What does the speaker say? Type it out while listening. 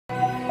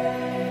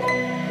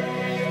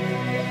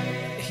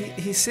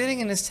he's sitting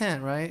in his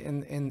tent, right,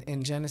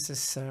 in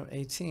Genesis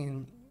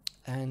 18,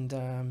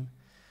 and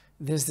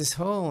there's this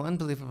whole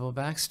unbelievable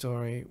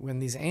backstory when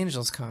these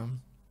angels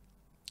come.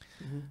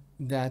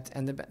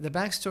 And the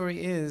backstory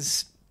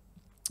is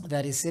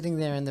that he's sitting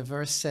there, and the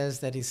verse says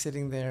that he's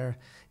sitting there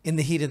in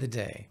the heat of the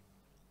day.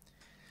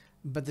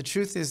 But the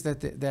truth is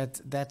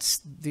that that's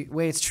the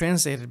way it's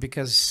translated,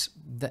 because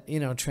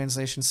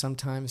translations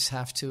sometimes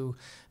have to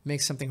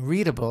make something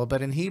readable.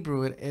 But in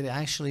Hebrew, it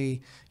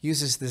actually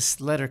uses this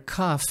letter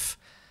kaf,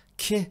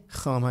 ki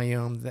chom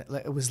hayom, that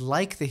it was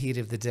like the heat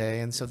of the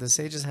day. And so the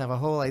sages have a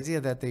whole idea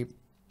that the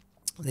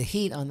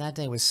heat on that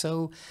day was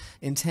so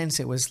intense,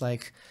 it was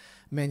like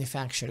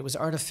manufactured. It was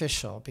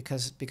artificial,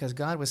 because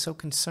God was so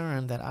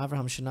concerned that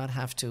Abraham should not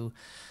have to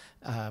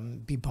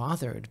be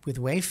bothered with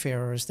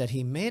wayfarers, that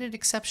he made it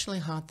exceptionally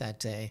hot that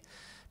day,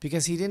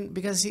 because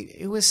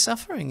he was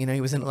suffering.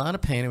 He was in a lot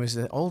of pain. It was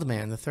the old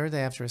man, the third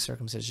day after his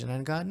circumcision,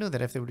 and God knew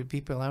that if there would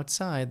be people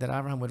outside, that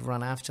Abraham would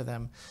run after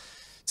them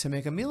to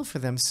make a meal for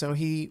them. So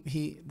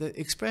the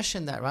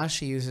expression that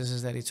Rashi uses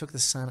is that he took the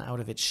sun out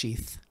of its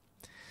sheath,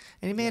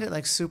 and he made it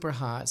like super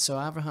hot, so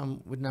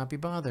Abraham would not be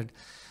bothered.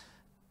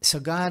 So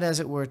God, as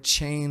it were,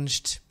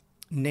 changed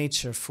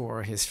nature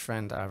for his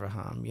friend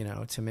Abraham,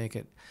 to make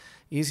it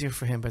easier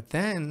for him. But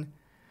then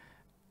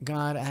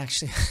God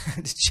actually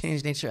had to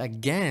change nature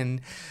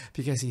again,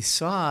 because he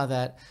saw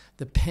that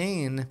the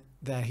pain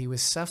that he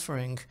was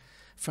suffering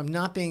from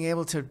not being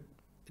able to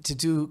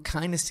do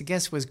kindness to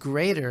guests was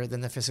greater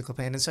than the physical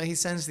pain. And so he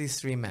sends these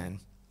three men.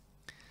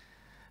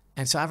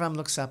 And so Abraham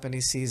looks up and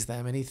he sees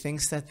them, and he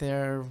thinks that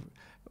they're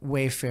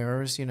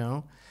wayfarers,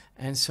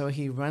 and so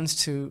he runs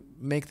to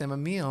make them a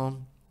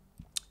meal.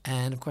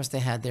 And of course they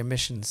had their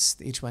missions.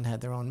 Each one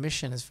had their own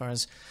mission as far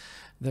as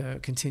the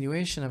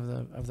continuation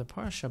of the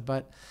parsha.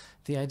 But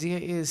the idea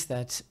is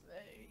that,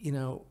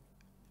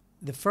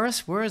 the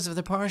first words of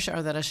the parsha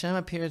are that Hashem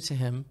appeared to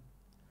him,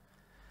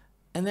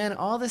 and then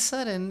all of a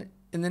sudden,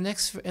 in the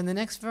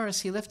next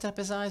verse, he lifts up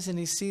his eyes and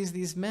he sees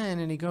these men,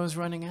 and he goes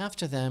running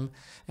after them,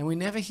 and we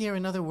never hear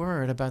another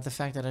word about the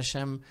fact that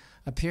Hashem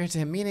appeared to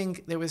him. Meaning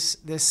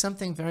there's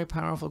something very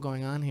powerful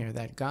going on here,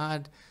 that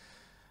God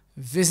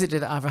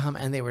visited Abraham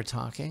and they were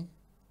talking,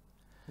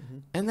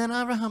 and then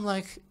Abraham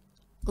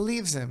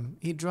leaves him.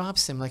 He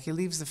drops him, he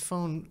leaves the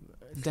phone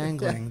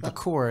dangling, the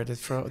cord,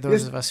 for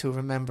those of us who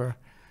remember.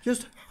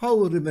 Just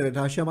hold a minute,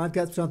 Hashem. I've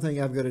got something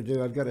I've got to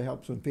do. I've got to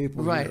help some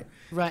people. Right.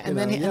 And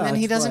then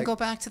he doesn't go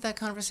back to that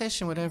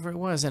conversation, whatever it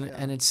was.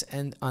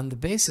 And on the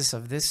basis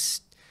of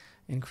this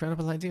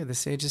incredible idea, the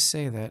sages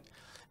say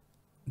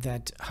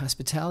that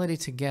hospitality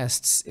to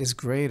guests is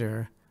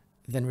greater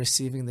than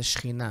receiving the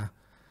Shekhinah,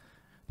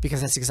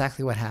 because that's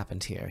exactly what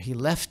happened here. He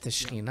left the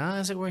Shekhinah,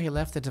 as it were. He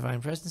left the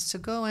divine presence to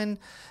go and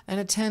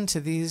attend to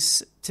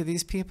these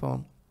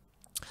people.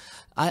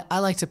 I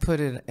like to put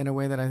it in a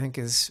way that I think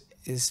is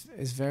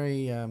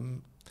very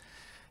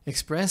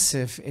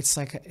expressive. It's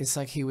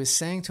like he was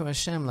saying to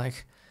Hashem,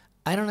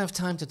 I don't have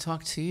time to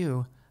talk to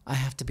you. I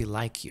have to be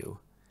like you.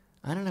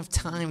 I don't have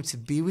time to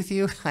be with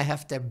you. I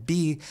have to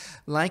be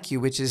like you,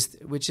 which is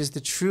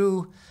the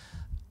true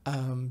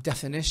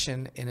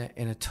definition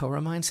in a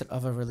Torah mindset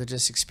of a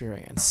religious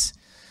experience.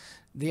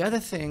 The other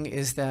thing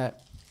is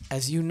that,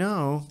 as you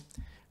know,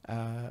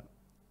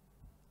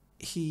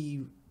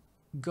 he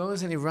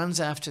goes and he runs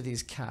after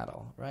these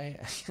cattle, right?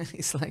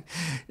 He's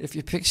if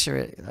you picture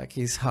it,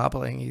 he's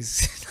hobbling.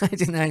 He's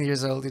 99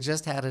 years old. He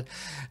just had a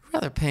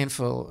rather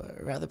painful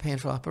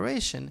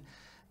operation,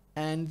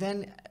 and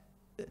then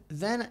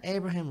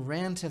Abraham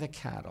ran to the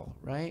cattle,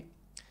 right?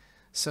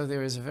 So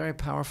there is a very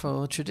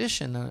powerful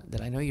tradition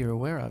that I know you're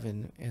aware of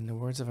in the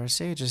words of our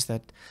sages,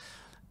 that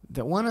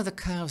one of the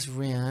calves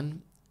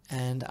ran,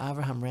 and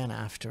Abraham ran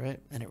after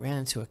it, and it ran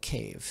into a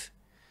cave,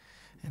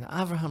 and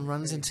Abraham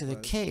runs into the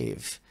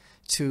cave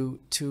to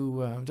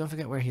don't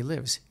forget where he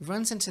lives. He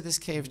runs into this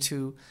cave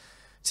to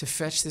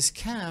fetch this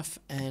calf,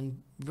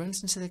 and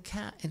runs into the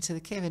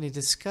cave, and he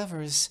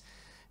discovers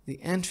the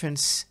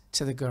entrance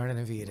to the Garden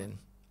of Eden.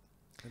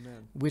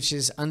 Amen. Which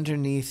is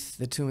underneath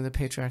the tomb of the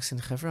patriarchs in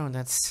Hebron.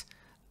 That's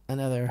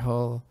another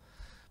whole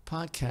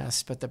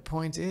podcast. But the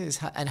point is,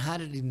 how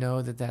did he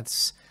know that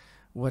that's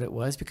what it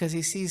was? Because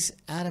he sees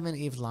Adam and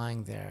Eve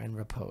lying there in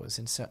repose,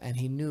 and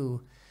he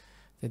knew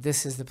that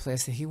this is the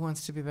place that he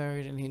wants to be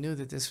buried, and he knew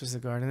that this was the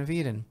Garden of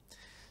Eden.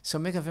 So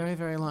make a very,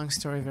 very long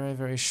story very,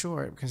 very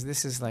short, because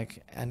this is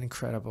an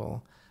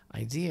incredible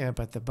idea.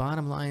 But the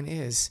bottom line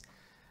is,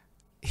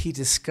 he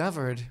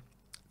discovered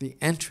the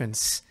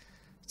entrance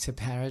to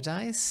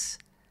paradise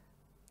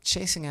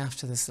chasing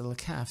after this little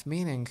calf,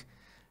 meaning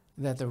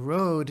that the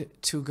road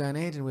to Gan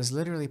Eden was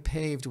literally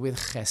paved with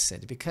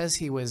chesed, because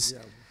he was...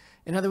 Yeah.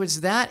 In other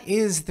words, that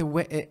is the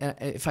way...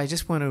 if I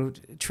just want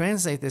to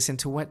translate this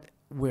into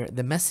where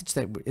the message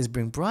that is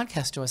being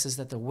broadcast to us is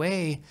that the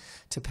way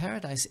to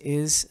paradise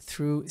is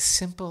through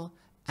simple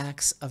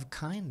acts of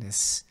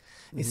kindness.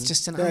 It's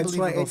just an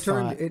unbelievable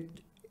thought.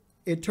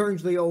 It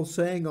turns the old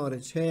saying on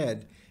its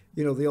head.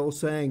 The old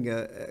saying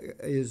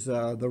is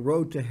the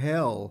road to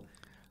hell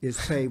is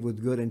paved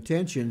with good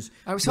intentions.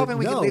 I was hoping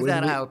we could leave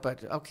that out,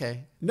 but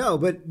okay.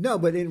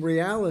 But in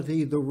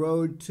reality, the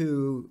road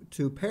to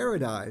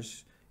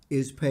paradise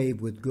is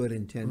paved with good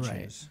intentions.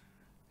 Right.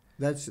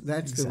 That's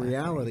exactly the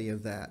reality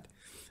of that.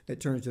 It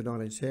turns it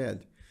on its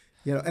head.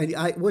 You know, and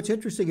what's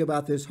interesting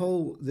about this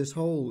whole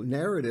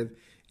narrative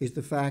is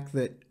the fact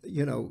that,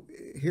 you know,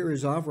 here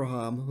is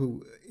Avraham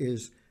who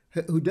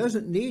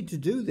doesn't need to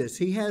do this.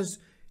 He has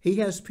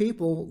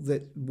people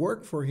that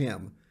work for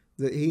him,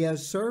 that he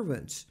has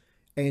servants,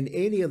 and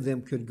any of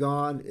them could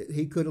gone.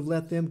 He could have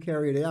let them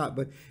carry it out.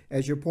 But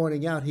as you're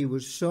pointing out, he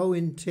was so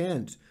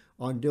intent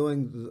on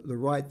doing the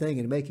right thing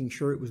and making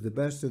sure it was the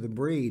best of the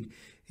breed.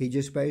 He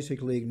just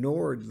basically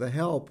ignored the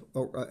help,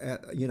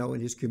 you know,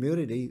 in his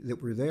community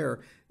that were there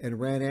and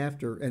ran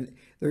after. And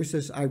there's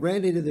this. I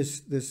ran into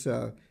this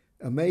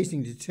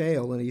amazing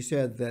detail, and he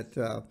said that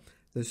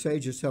the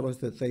sages tell us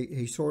that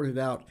he sorted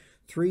out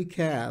 3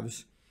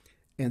 calves,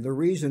 and the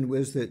reason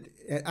was that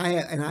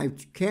I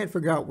can't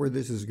figure out where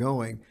this is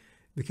going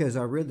because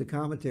I read the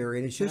commentary,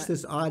 and it's just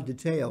this odd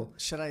detail.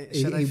 Should I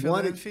fill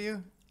it in for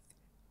you?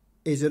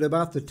 Is it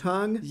about the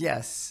tongue?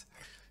 Yes.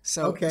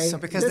 So because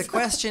the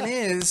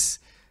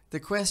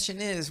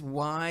question is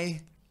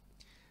why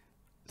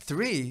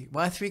 3?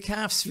 Why 3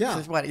 calves?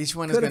 Yeah. What, each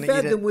one is going to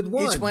eat them with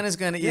one. Each one is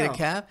going to eat a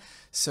calf.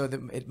 So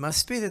it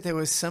must be that there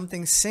was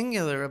something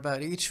singular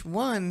about each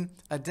one,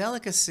 a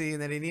delicacy,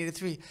 that he needed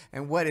 3.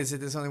 And what is it?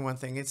 There's only one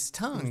thing. It's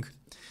tongue.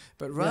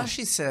 But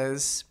Rashi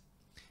says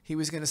he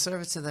was going to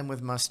serve it to them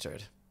with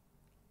mustard.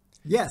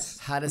 Yes.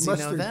 How does he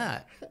know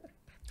that?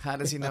 How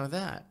does he know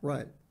that?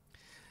 Right.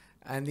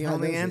 And the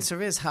only answer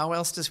is, how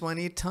else does one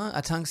eat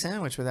a tongue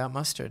sandwich without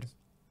mustard?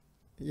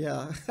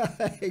 Yeah,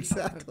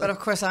 exactly. But of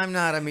course, I'm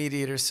not a meat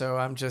eater, so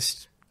I'm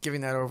just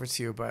giving that over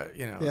to you. But,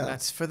 you know,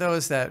 that's for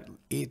those that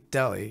eat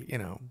deli, you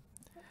know.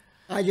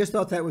 I just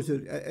thought that was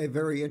a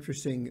very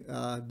interesting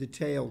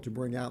detail to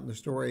bring out in the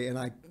story,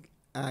 and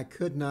I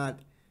could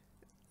not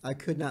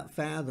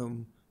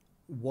fathom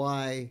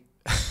why.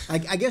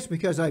 I guess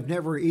because I've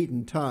never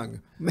eaten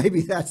tongue.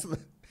 Maybe that's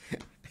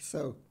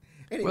so.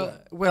 Anyway.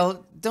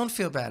 Well, don't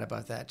feel bad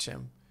about that,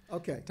 Jim.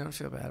 Okay. Don't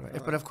feel bad about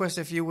it. But of course,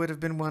 if you would have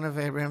been one of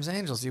Abraham's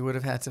angels, you would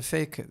have had to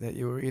fake that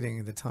you were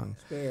eating the tongue.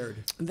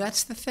 Spared.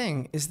 That's the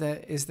thing. Is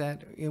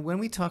that when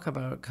we talk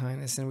about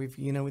kindness,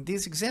 and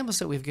these examples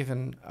that we've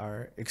given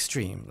are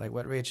extreme, like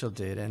what Rachel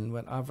did and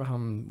what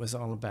Abraham was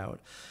all about.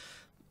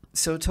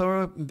 So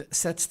Torah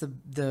sets the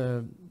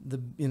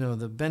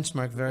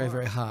benchmark very,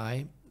 very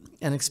high,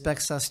 and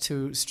expects us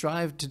to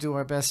strive to do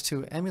our best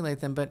to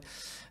emulate them. But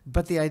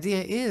the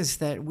idea is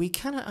that we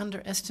cannot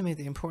underestimate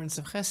the importance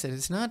of chesed.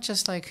 It's not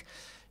just like,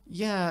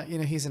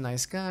 he's a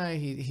nice guy,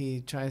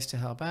 he tries to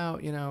help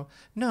out,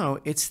 No,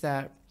 it's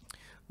that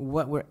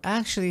what we're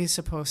actually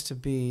supposed to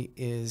be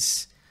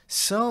is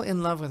so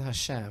in love with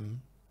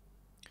Hashem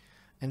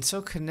and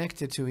so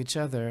connected to each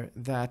other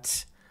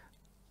that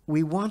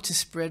we want to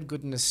spread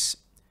goodness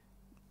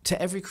to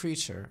every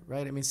creature,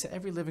 right? I mean, to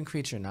every living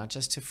creature, not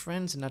just to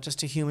friends and not just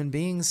to human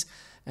beings,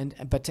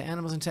 but to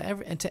animals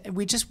and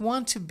we just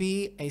want to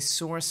be a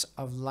source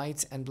of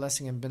light and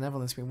blessing and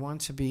benevolence. We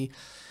want to be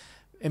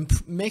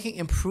making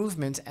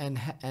improvement and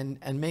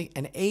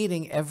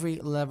aiding every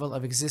level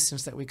of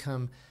existence that we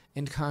come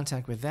in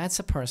contact with. That's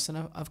a person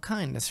of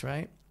kindness,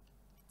 right?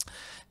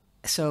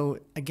 So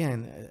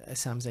again,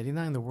 Psalms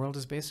 89, the world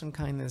is based on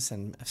kindness,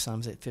 and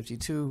Psalms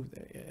 52,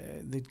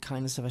 the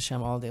kindness of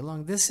Hashem all day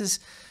long. This is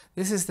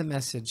the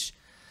message,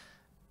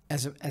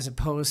 as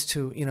opposed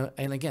to,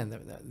 and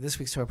again, this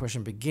week's Torah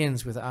portion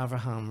begins with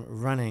Avraham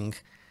running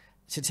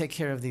to take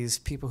care of these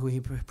people who he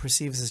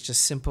perceives as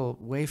just simple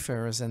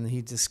wayfarers, and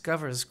he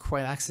discovers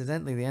quite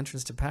accidentally the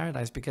entrance to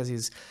paradise because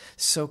he's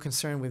so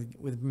concerned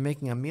with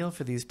making a meal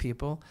for these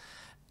people.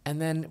 And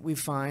then we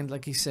find,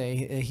 like you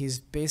say, he's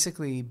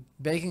basically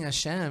begging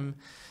Hashem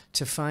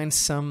to find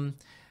some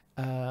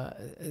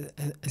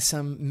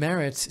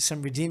merit,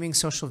 some redeeming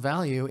social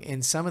value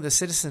in some of the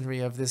citizenry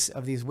of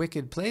these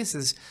wicked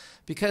places,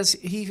 because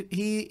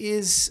he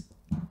is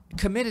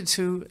committed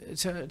to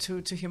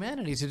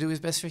humanity, to do his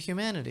best for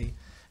humanity.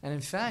 And in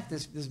fact,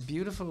 this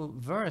beautiful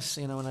verse,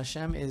 when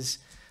Hashem is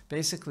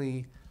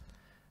basically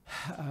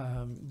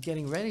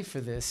getting ready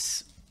for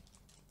this.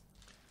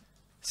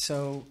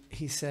 So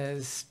he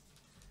says,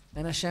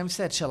 and Hashem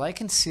said, "Shall I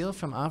conceal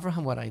from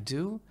Abraham what I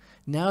do?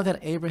 Now that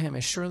Abraham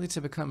is surely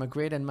to become a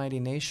great and mighty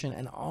nation,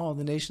 and all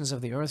the nations of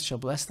the earth shall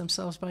bless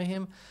themselves by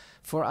him.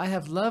 For I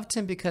have loved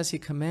him because he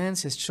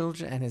commands his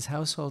children and his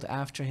household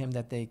after him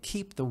that they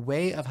keep the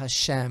way of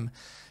Hashem,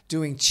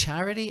 doing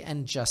charity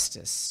and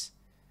justice."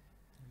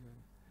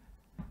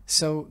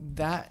 So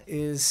that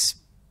is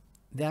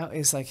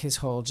like his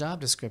whole job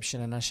description,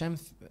 and Hashem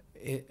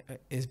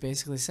is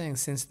basically saying,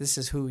 since this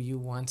is who you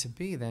want to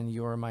be, then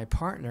you're my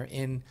partner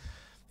in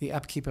the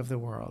upkeep of the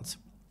world.